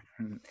 Just kidding.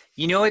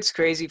 You know what's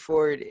crazy,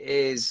 Ford,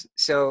 is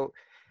so,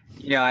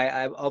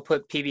 I'll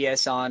put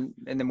PBS on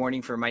in the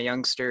morning for my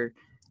youngster,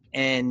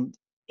 and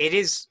it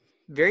is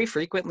very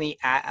frequently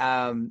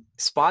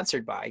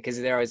sponsored by,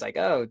 because they're always like,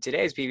 oh,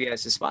 today's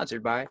PBS is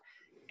sponsored by,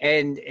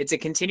 and it's a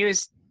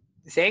continuous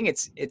thing.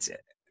 It's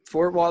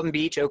Fort Walton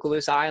Beach,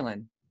 Okaloosa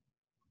Island.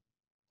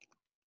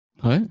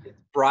 What?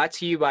 Brought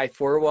to you by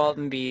Fort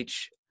Walton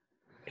Beach,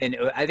 and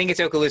I think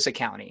it's Okaloosa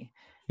County.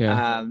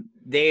 Yeah.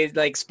 They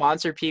like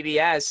sponsor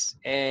PBS,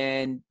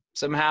 and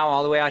somehow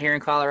all the way out here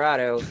in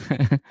Colorado,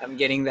 I'm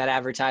getting that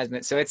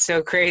advertisement. So it's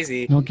so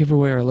crazy. Don't give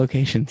away our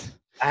locations.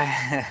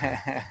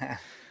 Oh,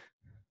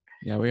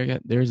 Yeah,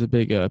 there's a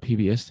big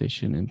PBS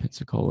station in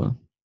Pensacola.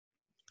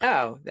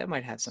 that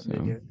might have something to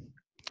do with it.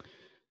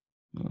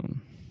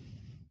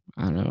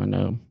 I don't know. I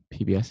know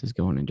PBS is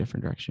going in a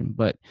different direction,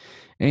 but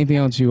anything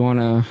else you want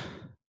to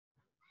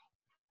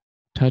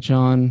touch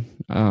on?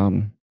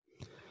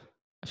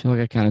 I feel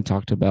like I kind of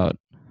talked about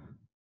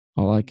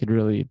all I could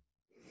really.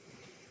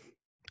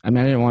 I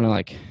mean, I didn't want to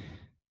like.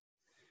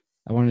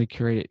 I wanted to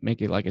curate it,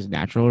 make it like as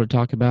natural to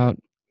talk about,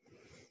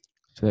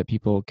 so that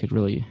people could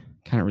really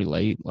kind of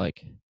relate.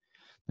 Like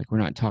we're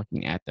not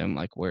talking at them.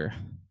 Like we're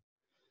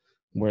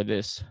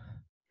this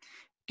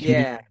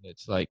community. Yeah.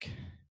 It's like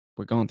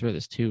we're going through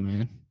this too,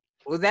 man.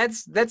 Well,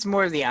 that's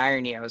more of the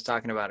irony I was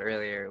talking about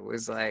earlier. It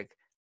was like,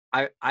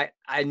 I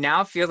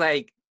now feel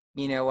like,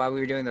 while we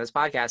were doing those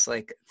podcasts,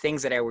 like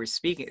things that I was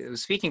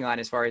speaking on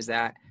as far as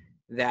that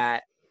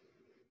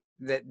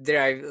did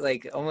I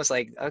like almost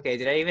like, okay,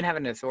 did I even have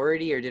an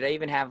authority, or did I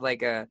even have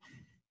like a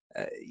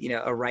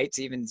right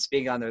to even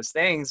speak on those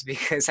things,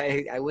 because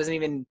I wasn't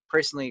even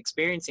personally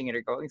experiencing it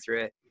or going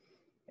through it.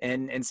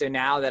 And so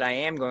now that I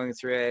am going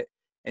through it,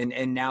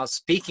 and now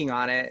speaking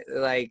on it,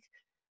 like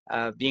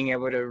being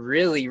able to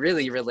really,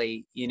 really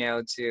relate,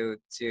 to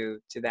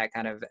that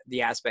kind of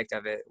the aspect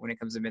of it when it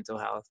comes to mental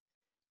health.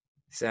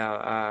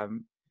 So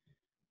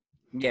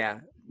yeah,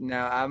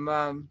 no,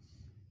 I'm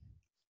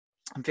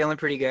feeling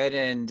pretty good,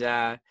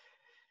 and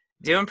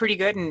doing pretty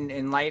good,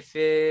 and life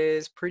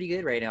is pretty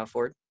good right now,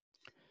 Ford.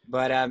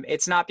 But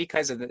it's not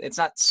it's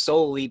not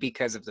solely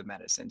because of the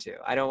medicine too.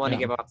 I don't want to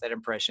Yeah. give off that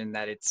impression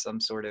that it's some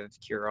sort of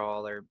cure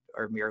all or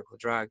miracle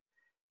drug.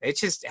 It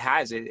just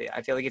has it.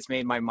 I feel like it's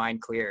made my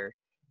mind clear,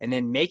 and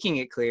then making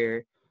it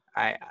clear,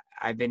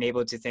 I've been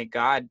able to thank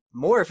God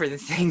more for the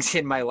things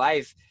in my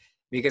life,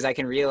 because I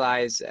can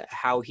realize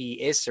how He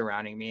is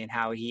surrounding me, and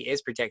how He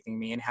is protecting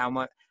me, and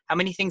how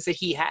many things that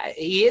He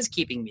is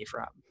keeping me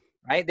from.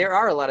 Right, there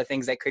are a lot of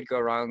things that could go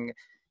wrong,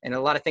 and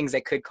a lot of things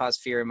that could cause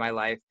fear in my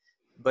life,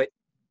 but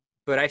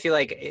I feel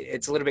like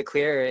it's a little bit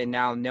clearer, and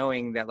now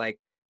knowing that, like,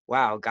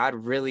 wow, God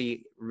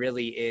really,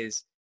 really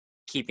is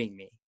keeping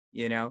me,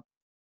 And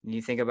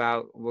you think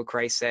about what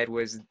Christ said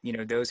was,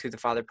 those who the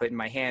Father put in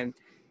my hand,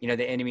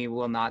 the enemy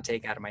will not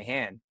take out of my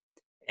hand.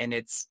 And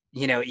it's,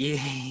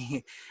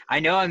 I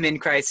know I'm in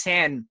Christ's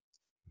hand,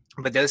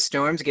 but those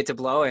storms get to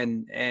blow,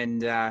 and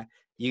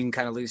you can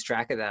kind of lose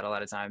track of that a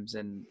lot of times.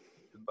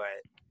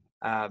 But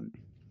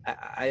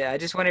I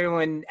just want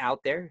everyone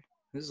out there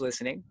who's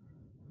listening,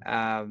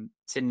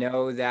 to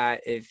know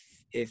that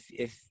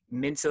if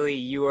mentally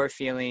you are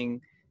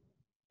feeling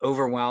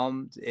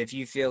overwhelmed, if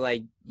you feel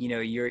like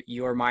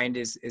your mind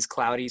is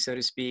cloudy, so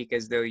to speak,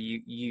 as though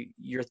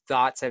your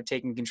thoughts have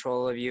taken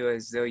control of you,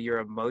 as though your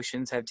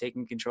emotions have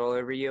taken control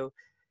over you,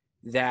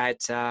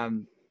 that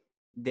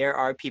there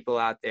are people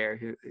out there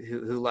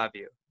who love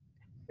you.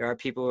 There are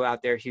people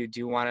out there who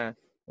do want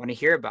to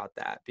hear about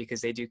that,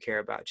 because they do care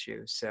about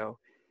you. So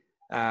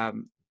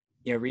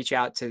reach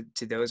out to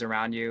those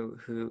around you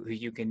who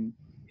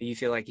you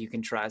feel like you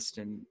can trust,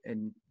 and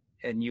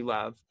you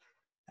love,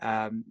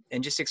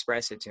 and just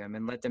express it to them,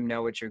 and let them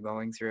know what you're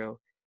going through.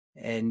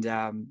 And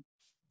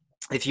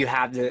if you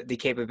have the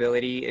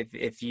capability,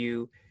 if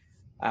you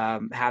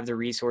have the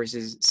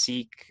resources,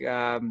 seek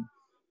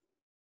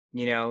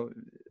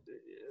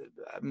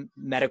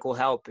medical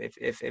help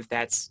if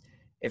that's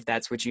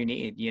what you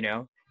need,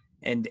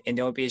 and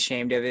don't be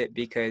ashamed of it,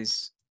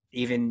 because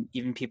even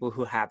people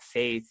who have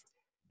faith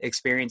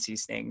experience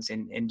these things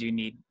and do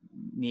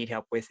need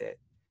help with it.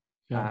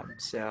 Yeah.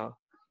 So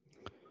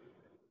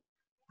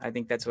I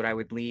think that's what I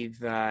would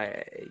leave,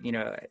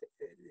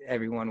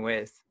 everyone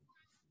with.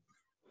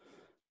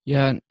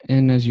 Yeah.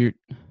 And I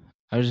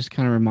was just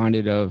kind of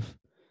reminded of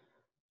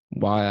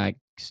why I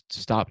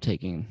stopped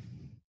taking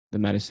the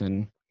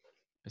medicine,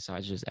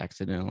 besides just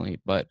accidentally.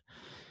 But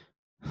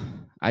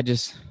I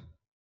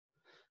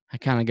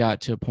kind of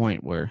got to a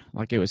point where,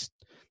 like, the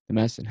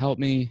medicine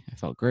helped me. I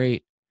felt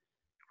great.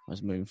 I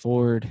was moving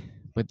forward.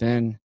 But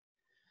then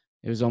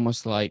it was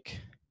almost like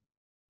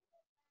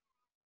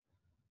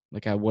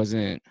I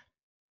wasn't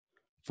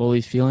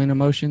fully feeling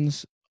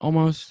emotions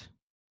almost.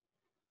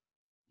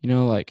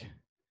 Like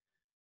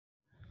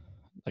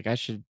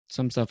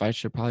some stuff I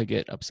should probably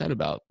get upset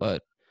about,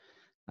 but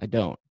I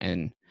don't.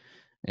 And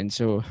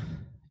so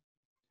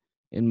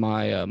in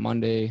my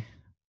Monday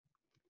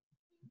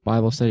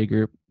Bible study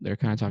group, they're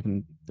kind of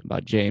talking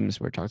about James,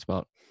 where it talks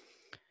about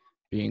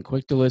being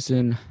quick to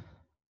listen,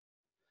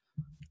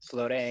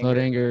 Slow to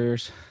anger,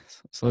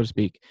 slow to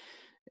speak.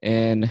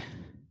 And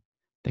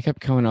they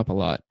kept coming up a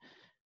lot.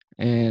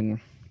 And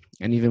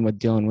even with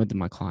dealing with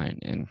my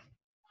client, and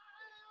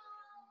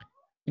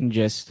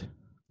just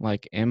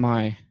like,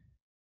 but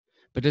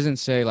it doesn't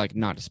say like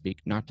not to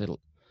speak, not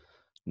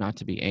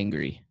to be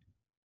angry.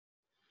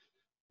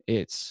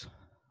 It's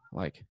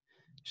like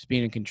just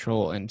being in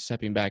control and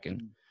stepping back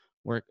and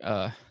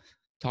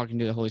talking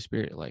to the Holy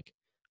Spirit, like,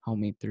 help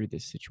me through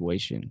this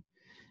situation.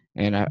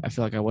 And I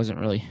feel like I wasn't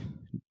really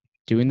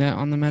doing that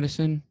on the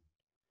medicine.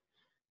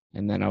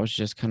 And then I was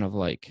just kind of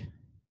like,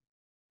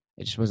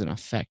 it just wasn't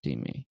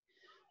affecting me.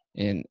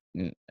 And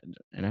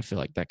I feel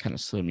like that kind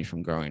of slowed me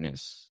from growing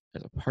as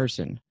a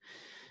person.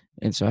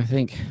 And so I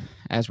think,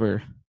 as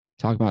we're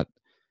talking about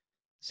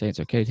saying it's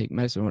okay to take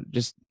medicine,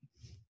 just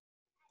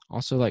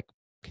also like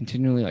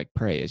continually like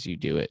pray as you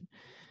do it,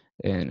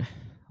 and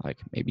like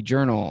maybe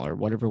journal or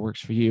whatever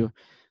works for you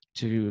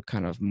to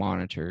kind of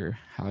monitor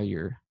how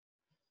you're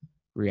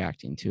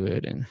reacting to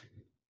it, and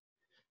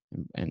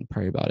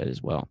pray about it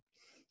as well.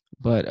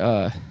 But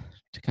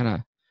to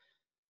kind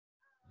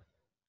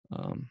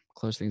of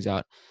close things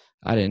out,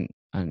 I didn't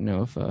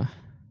know if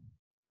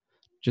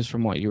just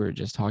from what you were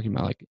just talking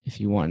about, like, if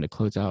you wanted to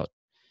close out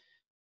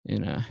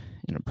in a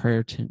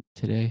prayer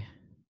today.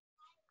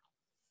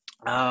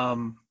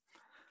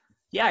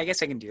 Yeah, I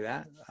guess I can do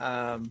that.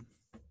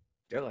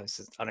 This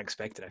is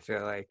unexpected. I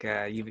feel like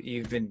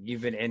you've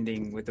been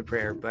ending with the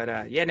prayer,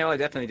 but yeah, no, I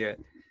definitely do it.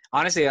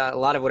 Honestly, a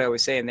lot of what I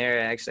was saying there,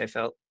 actually, I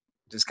felt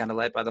just kind of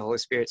led by the Holy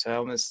Spirit.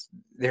 So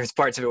there's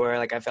parts of it where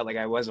like I felt like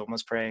I was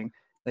almost praying,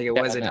 like it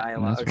was a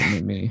dialogue. That's what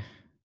made me.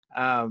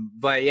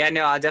 But yeah,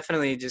 no, I'll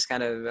definitely just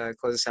kind of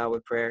close this out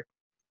with prayer.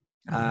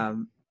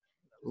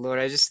 Lord,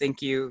 I just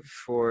thank you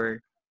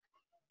for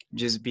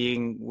just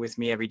being with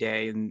me every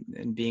day,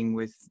 and being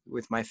with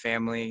my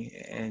family,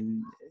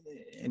 and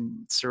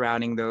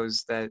surrounding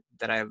those that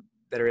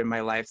are in my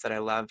life that I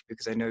love,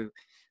 because I know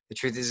the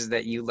truth is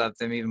that you love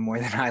them even more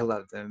than I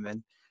love them.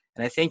 And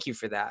I thank you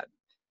for that.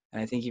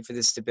 And I thank you for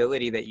the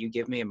stability that you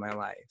give me in my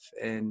life,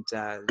 and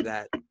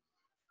that,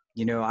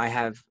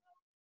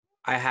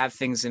 I have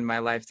things in my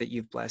life that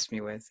you've blessed me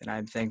with, and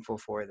I'm thankful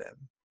for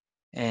them.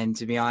 And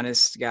to be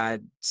honest,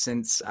 God,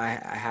 since I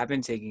have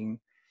been taking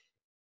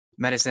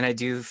medicine, I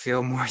do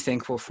feel more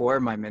thankful for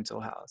my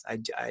mental health.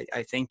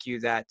 I thank you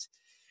that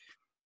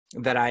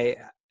I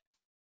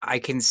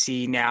can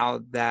see now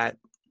that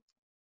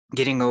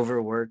getting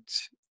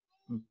overworked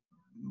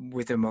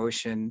with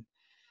emotion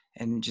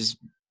and just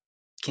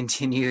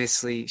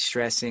continuously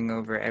stressing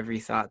over every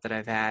thought that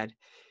I've had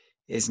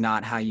is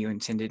not how you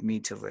intended me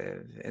to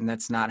live. And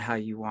that's not how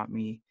you want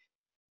me,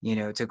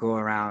 to go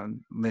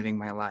around living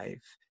my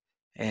life.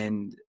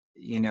 And,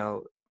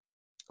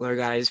 Lord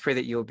God, I just pray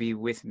that you'll be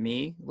with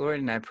me, Lord,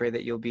 and I pray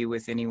that you'll be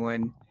with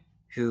anyone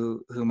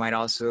who might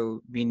also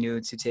be new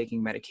to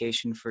taking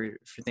medication for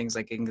things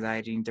like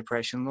anxiety and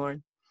depression,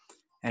 Lord.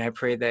 And I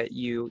pray that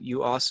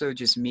you also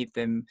just meet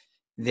them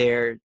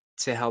there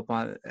to help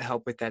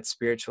with that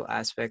spiritual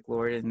aspect,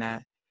 Lord, and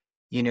that,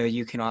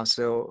 you can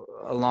also,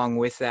 along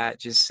with that,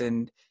 just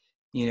send,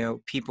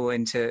 people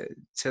into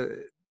to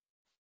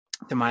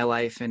my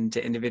life, and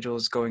to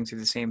individuals going through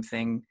the same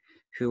thing,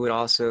 who would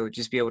also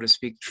just be able to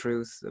speak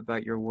truth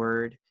about your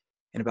word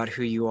and about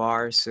who you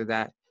are, so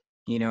that,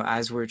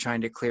 as we're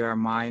trying to clear our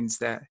minds,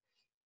 that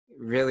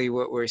really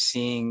what we're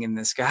seeing in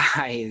the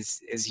sky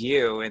is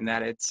you, and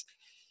that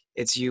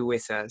it's you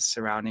with us,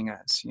 surrounding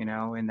us,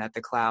 and that the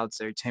clouds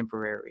are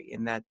temporary,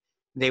 and that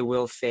they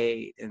will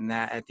fade, and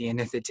that at the end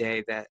of the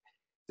day, that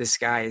the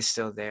sky is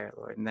still there,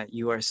 Lord, and that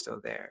you are still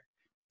there.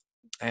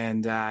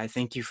 And I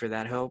thank you for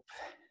that hope.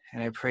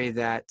 And I pray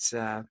that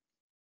for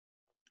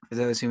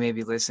those who may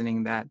be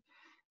listening, that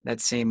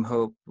same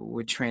hope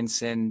would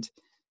transcend,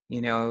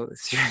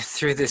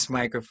 through this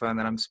microphone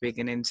that I'm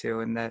speaking into,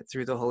 and that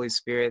through the Holy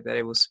Spirit, that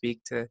it will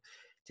speak to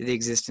to the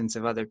existence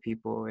of other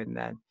people, and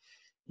that,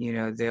 you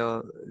know,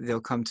 they'll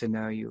come to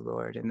know you,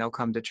 Lord, and they'll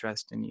come to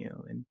trust in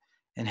you,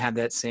 and have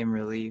that same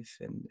relief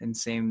and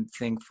same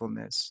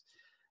thankfulness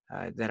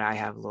that I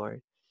have,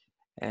 Lord.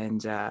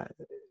 And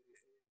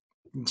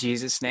in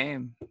Jesus'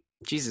 name,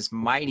 Jesus'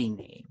 mighty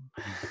name,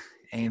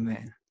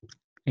 amen.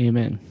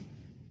 Amen.